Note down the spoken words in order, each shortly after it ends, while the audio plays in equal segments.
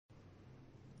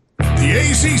The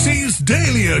ACC's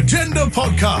Daily Agenda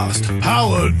Podcast,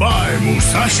 powered by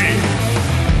Musashi.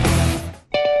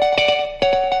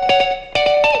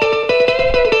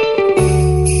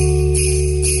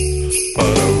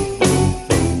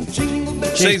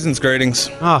 Season's greetings.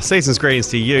 Oh, season's greetings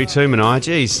to you too, Manai.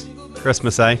 Jeez,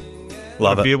 Christmas, eh?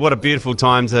 Love it. What a beautiful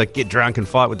time to get drunk and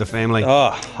fight with the family.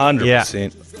 Oh,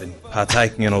 100%. I've been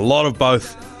partaking in a lot of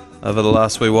both over the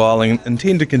last wee while and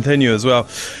intend to continue as well.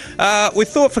 We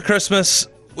thought for Christmas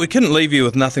we couldn't leave you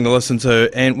with nothing to listen to,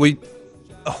 and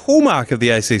a hallmark of the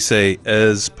ACC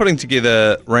is putting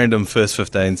together random first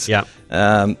 15s. Yeah.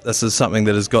 This is something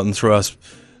that has gotten through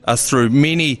us through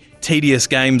many tedious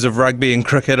games of rugby and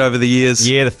cricket over the years.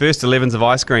 Yeah, the first 11s of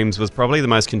ice creams was probably the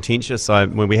most contentious.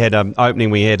 When we had opening,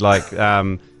 we had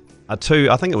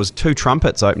I think it was two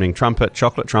trumpets opening: chocolate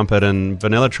trumpet, and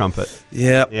vanilla trumpet.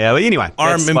 Yeah. Yeah. Well, anyway,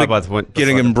 I remember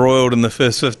getting embroiled in the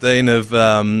first 15 of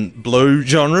blue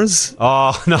genres.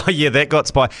 Oh no, yeah, that got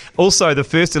spicy. Also, the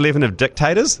first 11 of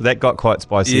dictators, that got quite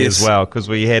spicy as well, because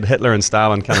we had Hitler and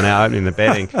Stalin coming out opening the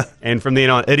batting, and from then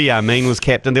on, Idi Amin was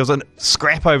captain. There was a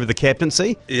scrap over the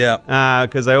captaincy. Yeah.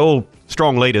 Because they're all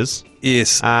strong leaders.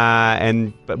 Yes.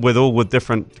 But with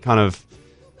different kind of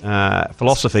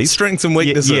philosophies, strengths and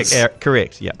weaknesses. Yeah,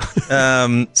 correct. Yeah.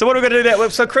 So what are we going to do that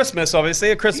with? So Christmas, obviously,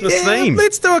 a Christmas theme.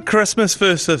 Let's do a Christmas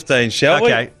first 15, shall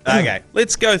we? Okay.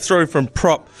 Let's go through from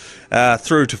prop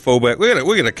through to fullback. We're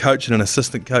going to coach and an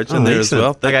assistant coach in there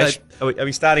excellent. as well. Are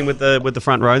we starting with the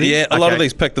front row then? Yeah, a lot of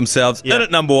these pick themselves. In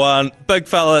at number one, big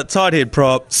fella, tight head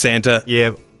prop, Santa.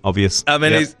 Yeah. Obvious. I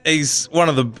mean, he's one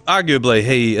of the, arguably,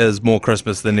 he is more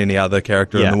Christmas than any other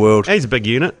character in the world. He's a big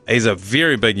unit. He's a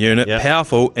very big unit,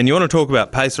 powerful, and you want to talk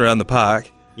about pace around the park.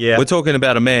 Yeah. We're talking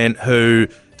about a man who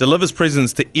delivers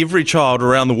presents to every child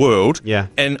around the world. Yeah.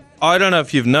 And I don't know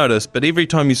if you've noticed, but every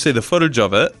time you see the footage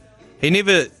of it, he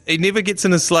never gets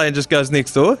in his sleigh and just goes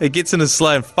next door. He gets in his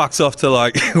sleigh and fucks off to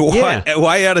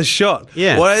way out of shot.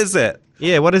 Yeah. Why is that?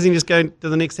 Yeah, why doesn't he just go to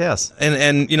the next house?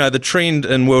 And the trend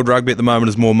in world rugby at the moment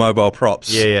is more mobile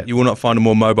props. Yeah. You will not find a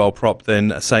more mobile prop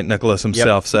than St. Nicholas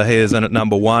himself. So he is in at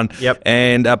number one. Yep.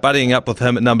 And buddying up with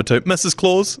him at number two, Mrs.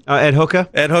 Claus. At hooker?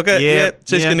 Yeah.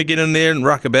 She's going to get in there and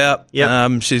ruck about.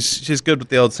 Yep. She's good with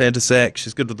the old Santa sack.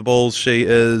 She's good with the balls. She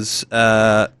is,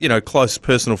 close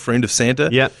personal friend of Santa.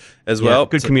 Yep. As well.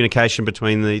 Good communication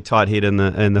between the tight head and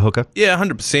the hooker. Yeah,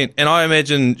 100%. And I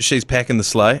imagine she's packing the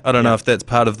sleigh. I don't know if that's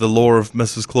part of the law of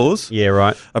Mrs. Claus. Yeah,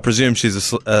 right. I presume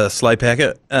she's a sleigh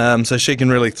packer, so she can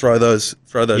really throw those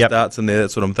darts in there.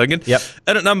 That's what I'm thinking. Yep.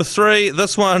 And at number three,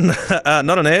 this one,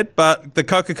 not an ad, but the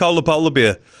Coca-Cola Polar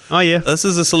Bear. Oh, yeah. This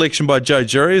is a selection by Joe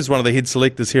Jury, who's one of the head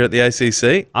selectors here at the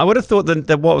ACC. I would have thought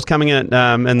that what was coming in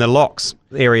the locks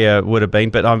area would have been,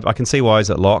 but I can see why he's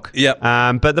at lock. Yep.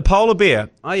 But the polar bear,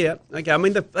 oh yeah, okay. I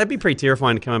mean, that'd be pretty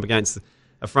terrifying to come up against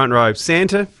a front row.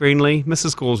 Santa, friendly.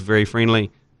 Mrs. Claus, very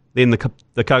friendly. Then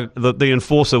the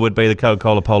enforcer would be the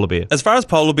Coca-Cola polar bear. As far as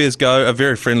polar bears go, a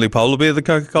very friendly polar bear, the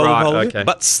Coca-Cola polar bear,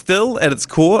 but still at its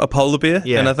core a polar bear,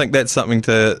 and I think that's something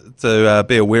to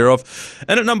be aware of.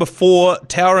 And at number four,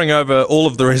 towering over all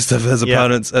of the rest of his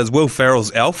opponents, is Will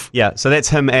Ferrell's Elf. Yeah, so that's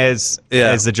him as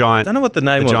the giant. I don't know what the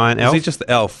name was. Giant elf. Was he just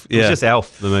the elf? Yeah, it was just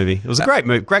Elf, the movie. It was a great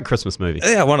movie, great Christmas movie.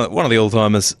 Yeah, one of the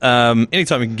all-timers.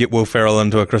 Anytime you can get Will Ferrell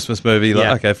into a Christmas movie,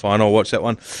 okay, fine, I'll watch that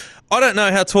one. I don't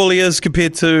know how tall he is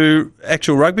compared to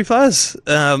actual rugby players.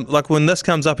 Like when this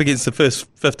comes up against the first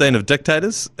 15 of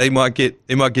dictators, he might get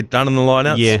done in the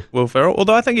lineouts. Yeah, Will Ferrell.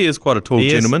 Although I think he is quite a tall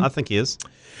gentleman. I think he is.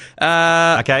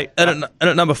 Okay. And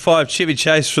at number five, Chevy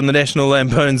Chase from the National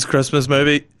Lampoon's Christmas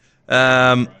movie.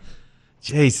 Jeez.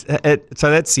 So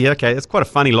that's okay. It's quite a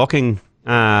funny locking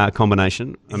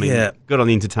combination. I mean, good on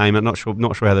the entertainment. Not sure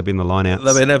how they've been the lineouts.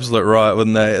 They'd be an absolute riot,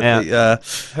 wouldn't they?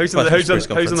 Who's in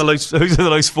the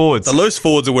loose forwards? The loose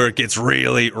forwards are where it gets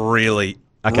really, really,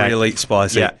 really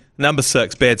spicy. Yeah. Number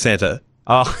six, Bad Santa.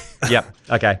 Oh, yeah.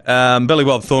 Okay. Billy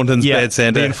Bob Thornton's Bad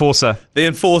Santa. The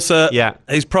enforcer. Yeah.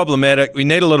 He's problematic. We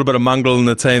need a little bit of mongrel in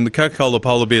the team. The Coca-Cola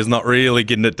Polar Bear is not really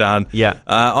getting it done. Yeah.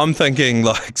 I'm thinking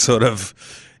like sort of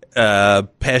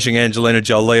pashing Angelina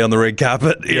Jolie on the red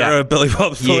carpet era, Billy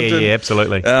Bob Thornton. Yeah,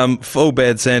 absolutely. Full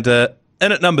Bad Santa.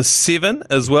 In at number seven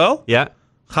as well. Yeah.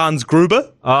 Hans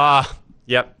Gruber.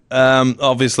 Yep.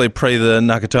 Obviously pre the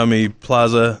Nakatomi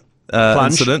Plaza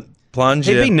incident. Plunge,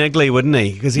 He'd be niggly, wouldn't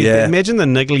he? Because imagine the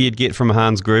niggly you'd get from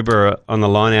Hans Gruber on the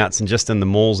lineouts and just in the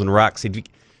malls and rucks. He'd be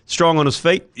strong on his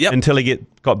feet until he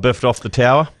got biffed off the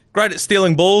tower. Great at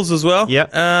stealing balls as well.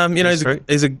 Yep,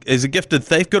 He's a gifted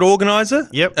thief, good organizer.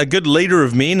 Yep. A good leader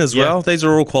of men as well. These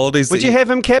are all qualities. Would you have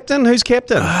him captain? Who's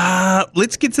captain?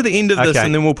 Let's get to the end of this,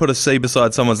 and then we'll put a C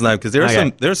beside someone's name, because there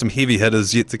are some heavy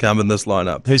hitters yet to come in this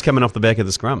lineup. Who's coming off the back of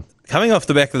the scrum? Coming off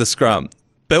the back of the scrum,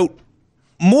 built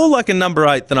more like a number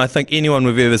 8 than I think anyone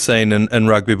we've ever seen in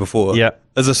rugby before.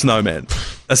 Is a snowman.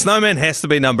 A snowman has to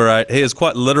be number 8. He is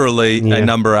quite literally a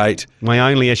number 8.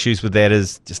 My only issues with that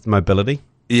is just mobility.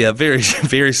 Yeah, very,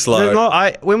 very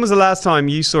slow. When was the last time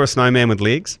you saw a snowman with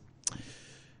legs?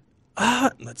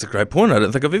 That's a great point. I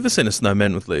don't think I've ever seen a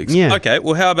snowman with legs. Yeah. Okay,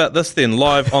 well, how about this then?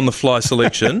 Live on the fly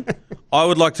selection. I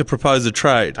would like to propose a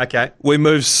trade. Okay. We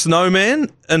move snowman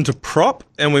into prop,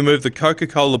 and we move the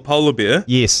Coca-Cola polar bear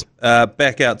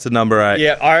back out to number 8.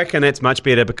 Yeah, I reckon that's much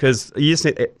better, because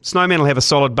snowman will have a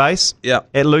solid base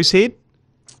at loose head.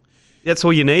 That's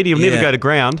all you need. He'll never go to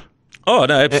ground. Oh,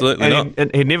 no, absolutely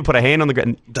not. He'd never put a hand on the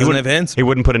ground. Doesn't have hands? He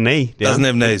wouldn't put a knee down. Doesn't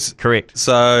have knees. Correct.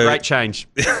 So great change.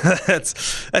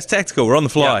 that's tactical. We're on the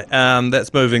fly.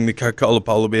 That's moving the Coca-Cola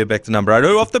polar bear back to number 8.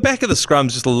 Who off the back of the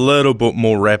scrum's just a little bit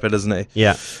more rapid, isn't he?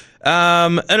 Yeah.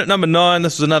 And at number 9,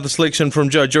 this was another selection from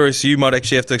Joe Jury, so you might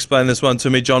actually have to explain this one to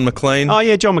me, John McLean. Oh,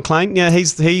 yeah, John McLean. Yeah,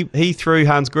 he threw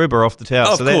Hans Gruber off the tower.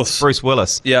 Oh, so of course. That's Bruce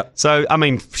Willis. Yeah. So, I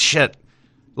mean, shit.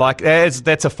 Like,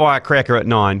 that's a firecracker at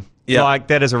 9. Yeah. Like,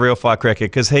 that is a real firecracker,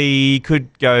 because he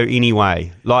could go any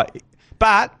way.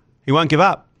 But he won't give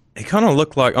up. He kind of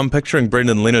looked like, I'm picturing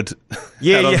Brendan Leonard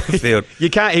out on the field.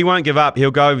 He won't give up.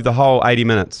 He'll go the whole 80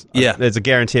 minutes. Yeah. There's a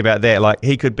guarantee about that. Like,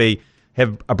 he could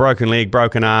have a broken leg,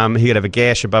 broken arm, he could have a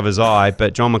gash above his eye,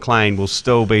 but John McLean will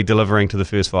still be delivering to the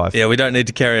first 5. Yeah, we don't need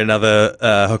to carry another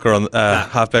hooker on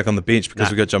halfback on the bench, because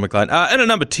we've got John McLean. And at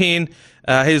number 10,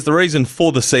 here's the reason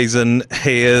for the season.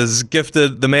 He is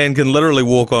gifted. The man can literally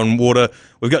walk on water.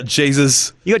 We've got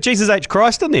Jesus. You got Jesus H.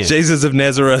 Christ in there. Jesus of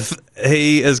Nazareth.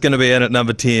 He is going to be in at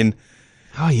number 10.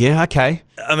 Oh, yeah, okay.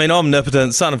 I mean,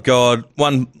 omnipotent, Son of God,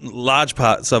 one large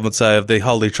part, some would say, of the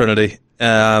Holy Trinity.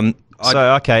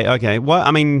 Okay. Well, I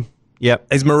mean, yeah.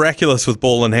 He's miraculous with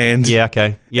ball in hand. Yeah,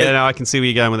 okay. Yeah, no, I can see where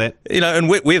you're going with that. You know, in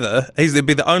wet weather, he'd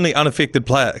be the only unaffected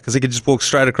player, because he could just walk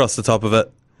straight across the top of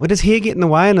it. Well, does hair get in the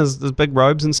way and his big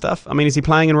robes and stuff? I mean, is he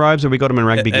playing in robes, or we got him in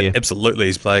rugby gear? Absolutely,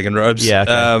 he's playing in robes. Yeah,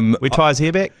 okay. We tie his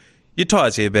hair back? You tie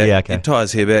his hair back. Yeah, okay. You tie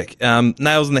his hair back.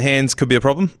 Nails in the hands could be a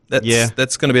problem.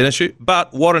 That's going to be an issue.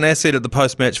 But what an asset at the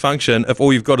post-match function if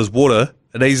all you've got is water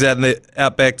and he's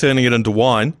out back turning it into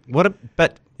wine.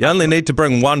 You only need to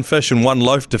bring one fish and one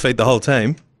loaf to feed the whole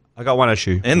team. I got one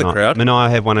issue. And the crowd. I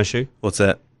have one issue. What's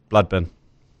that? Blood bin.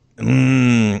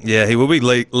 Yeah, he will be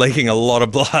leaking a lot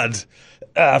of blood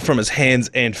from his hands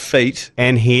and feet.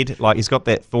 And head. Like, he's got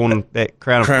that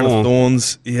crown of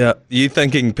thorns. Yeah. You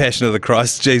thinking Passion of the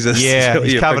Christ, Jesus. Yeah,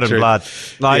 he's covered in blood.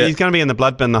 Like, he's going to be in the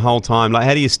blood bin the whole time. Like,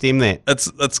 how do you stem that?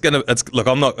 Look,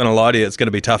 I'm not going to lie to you. It's going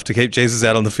to be tough to keep Jesus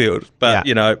out on the field. But,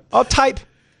 you know. Oh, tape.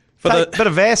 Bit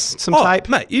of Vass, some tape.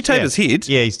 Mate, you tape his head.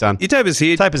 Yeah, he's done. You tape his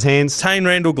head. Tape his hands. Tane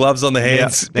Randall gloves on the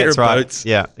hands. Pair of boots.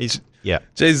 Yeah.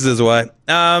 Jesus is away.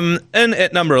 In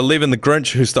at number 11, the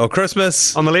Grinch who stole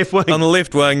Christmas. On the left wing. On the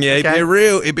left wing, yeah. Okay.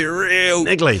 He'd be real.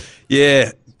 Niggly.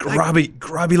 Yeah. Grubby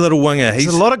little winger. There's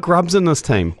a lot of grubs in this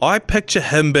team. I picture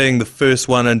him being the first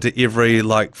one into every,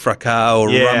 like, fracas or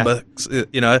rumba,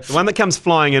 you know. The one that comes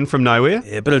flying in from nowhere.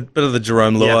 Yeah, bit of the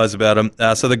Jerome Lewis about him.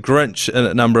 So the Grinch in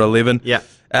at number 11. Yeah.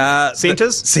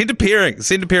 Centres? Centre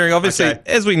pairing, obviously,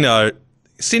 as we know,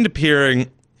 centre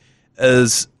pairing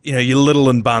is, you know, your Little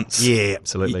and Bunts. Yeah,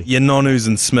 absolutely. Your Nonus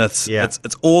and Smiths. Yeah.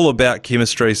 It's all about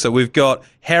chemistry. So we've got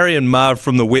Harry and Marv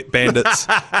from the Wet Bandits.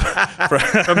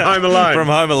 from Home Alone. From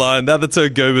Home Alone. They're the two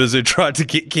goobers who tried to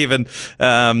get Kevin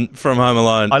from Home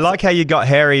Alone. I like how you got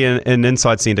Harry in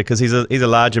inside centre, because he's a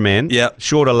larger man. Yeah.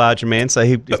 Shorter, larger man.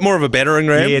 So bit more of a battering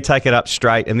ram. Yeah, take it up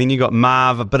straight. And then you got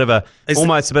Marv,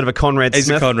 almost a bit of a Conrad Smith. He's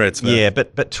a Conrad Smith. Yeah,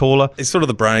 bit taller. He's sort of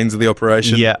the brains of the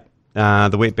operation. Yeah.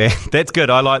 The wet band. That's good.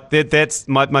 I like that. That's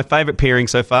my favourite pairing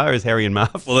so far is Harry and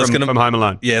Marv from Home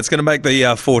Alone. Yeah, it's going to make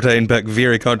the 14 pick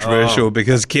very controversial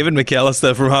because Kevin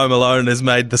McAllister from Home Alone has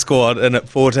made the squad in at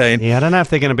 14. Yeah, I don't know if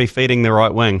they're going to be feeding the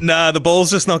right wing. Nah, the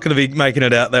ball's just not going to be making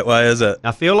it out that way, is it?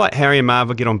 I feel like Harry and Marv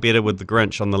will get on better with the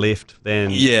Grinch on the left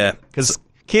than... Yeah. Because...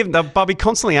 they'll be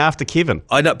constantly after Kevin.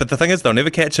 I know, but the thing is, they'll never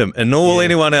catch him, and nor will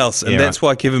anyone else, and that's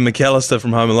why Kevin McAllister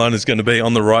from Home Alone is going to be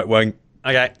on the right wing.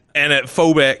 Okay. And at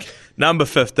fullback, number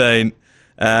 15,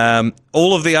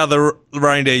 all of the other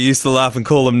reindeer used to laugh and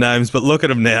call him names, but look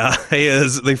at him now. He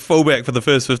is the fullback for the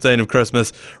first 15 of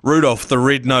Christmas, Rudolph, the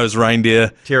red-nosed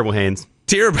reindeer. Terrible hands.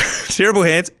 Terrible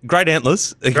hands. Great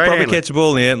antlers. He can probably catch a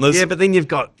ball in the antlers. Yeah, but then you've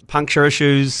got puncture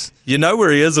issues. You know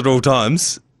where he is at all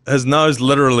times. His nose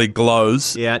literally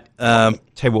glows. Yeah. Tell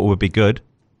you what would be good.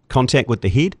 Contact with the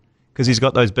head, because he's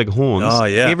got those big horns. Oh,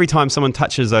 yeah. Every time someone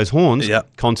touches those horns,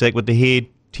 contact with the head,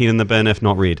 10 in the bin, if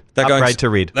not red. Upgrade to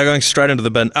red. They're going straight into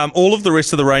the bin. All of the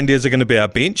rest of the reindeers are going to be our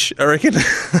bench, I reckon.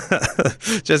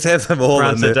 Just have them all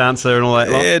in there. Dancer and all that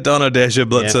lot. Yeah, Donna, Dasher,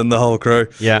 Blitzen, the whole crew.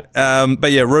 Yeah.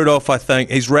 But yeah, Rudolph, I think,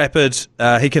 he's rapid.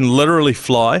 He can literally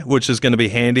fly, which is going to be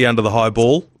handy under the high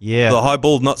ball. Yeah. The high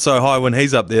ball not so high when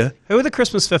he's up there. Who are the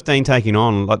Christmas 15 taking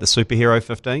on? Like the superhero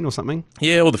 15 or something?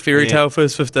 Yeah, or the fairy tale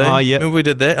first 15. Oh, yeah. Remember we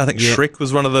did that? I think Shrek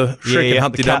was one of the... Shrek and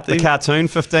Humpty Dumpty. The cartoon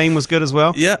 15 was good as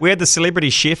well. Yeah. We had the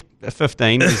celebrity chef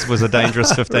 15 was a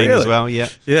dangerous 15 as well. Yeah.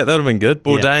 Yeah, that would have been good.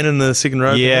 Bourdain in the second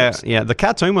row. Yeah, perhaps. yeah. The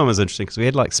cartoon one was interesting because we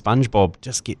had like SpongeBob.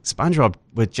 SpongeBob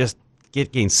would just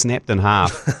getting snapped in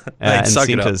half in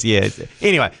centres. Yeah.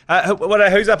 Anyway,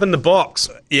 who's up in the box?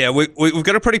 Yeah, we've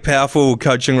got a pretty powerful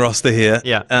coaching roster here.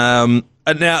 Yeah.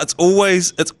 And now it's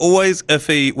always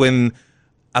iffy when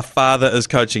a father is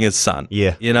coaching his son.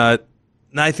 Yeah. You know,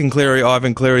 Nathan Cleary,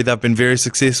 Ivan Cleary, they've been very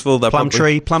successful.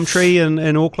 Plumtree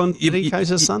in Auckland. Did he coach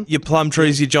his son? Your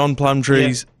Plumtrees, your John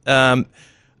Plumtrees.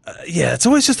 Yeah, it's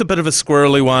always just a bit of a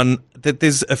squirrely one.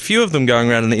 There's a few of them going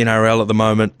around in the NRL at the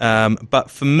moment.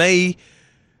 But for me,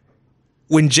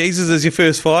 when Jesus is your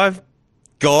first five,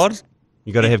 God.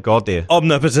 You got to have God there.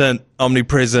 Omnipotent,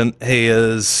 omnipresent. He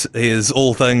is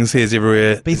all things. He is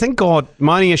everywhere. But you think God?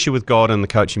 My only issue with God in the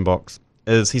coaching box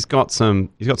is he's got some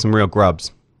real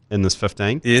grubs in this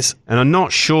 15. Yes. And I'm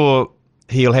not sure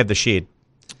he'll have the shed.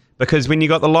 Because when you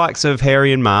got the likes of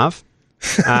Harry and Marv,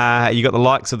 you got the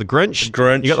likes of the Grinch.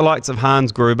 You got the likes of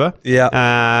Hans Gruber. Yeah.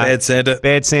 Bad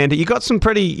Santa. You got some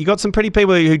pretty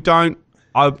people who don't,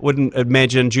 I wouldn't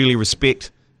imagine, duly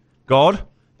respect God.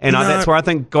 And that's where I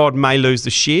think God may lose the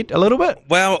shed a little bit.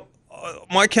 Well,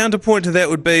 my counterpoint to that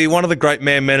would be one of the great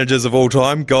man managers of all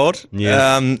time, God.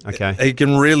 Yeah. Okay. He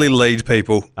can really lead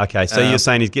people. Okay, so you're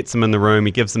saying he gets them in the room,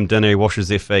 he gives them dinner, he washes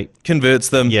their feet. Converts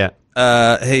them. Yeah.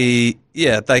 They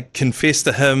confess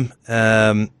to him,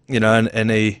 and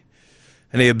he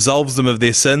absolves them of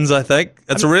their sins, I think.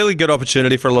 It's a really good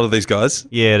opportunity for a lot of these guys.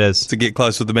 Yeah, it is. To get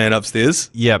close with the man upstairs.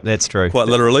 Yeah, that's true. Quite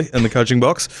literally, in the coaching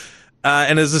box.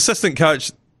 And as assistant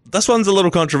coach, this one's a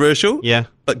little controversial. Yeah.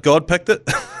 But God picked it.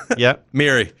 Yeah.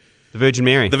 Mary. The Virgin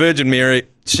Mary.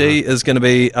 She is going to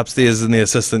be upstairs in the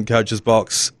assistant coach's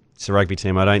box. It's a rugby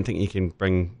team. I don't think you can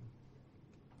bring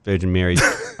Virgin Mary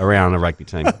around a rugby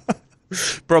team.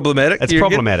 Problematic. It's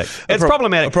problematic. It's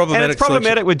problematic. And it's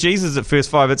problematic with Jesus at first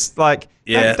five. It's like,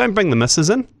 don't bring the missus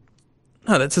in.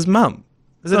 No, that's his mum.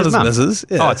 Is it his mum? Missus.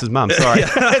 Yeah. Oh, it's his mum. Sorry.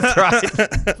 That's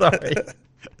right. Sorry.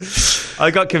 I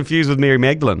got confused with Mary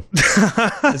Magdalene.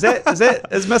 Is that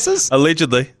his missus?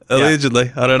 Allegedly. I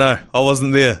don't know. I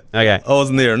wasn't there. Okay. I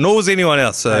wasn't there. Nor was anyone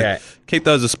else. So keep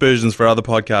those aspersions for other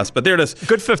podcasts. But there it is.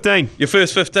 Good 15. Your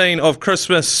first 15 of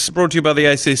Christmas, brought to you by the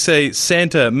ACC.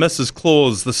 Santa, Mrs.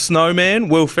 Claus, the Snowman,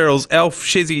 Will Ferrell's Elf,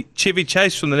 Chevy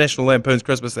Chase from the National Lampoon's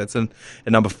Christmas. That's in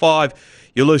at number 5.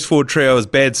 Your loose forward trio is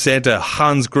Bad Santa,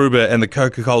 Hans Gruber, and the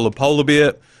Coca-Cola Polar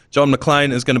Bear. John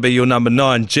McClane is going to be your number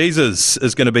 9. Jesus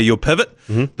is going to be your pivot.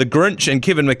 Mm-hmm. The Grinch and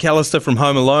Kevin McAllister from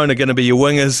Home Alone are going to be your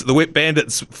wingers. The Wet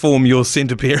Bandits form your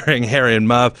centre pairing, Harry and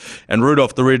Marv. And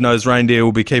Rudolph the Red-Nosed Reindeer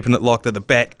will be keeping it locked at the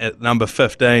back at number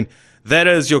 15. That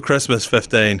is your Christmas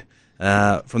 15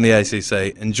 from the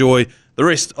ACC. Enjoy the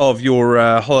rest of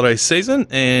your holiday season,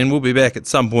 and we'll be back at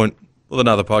some point with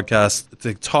another podcast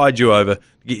to tide you over, to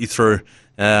get you through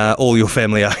all your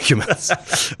family arguments.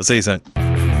 I'll see you soon.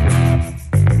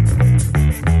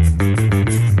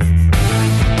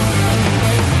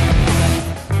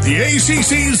 The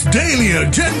ACC's Daily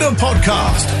Agenda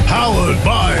Podcast, powered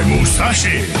by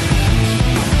Musashi.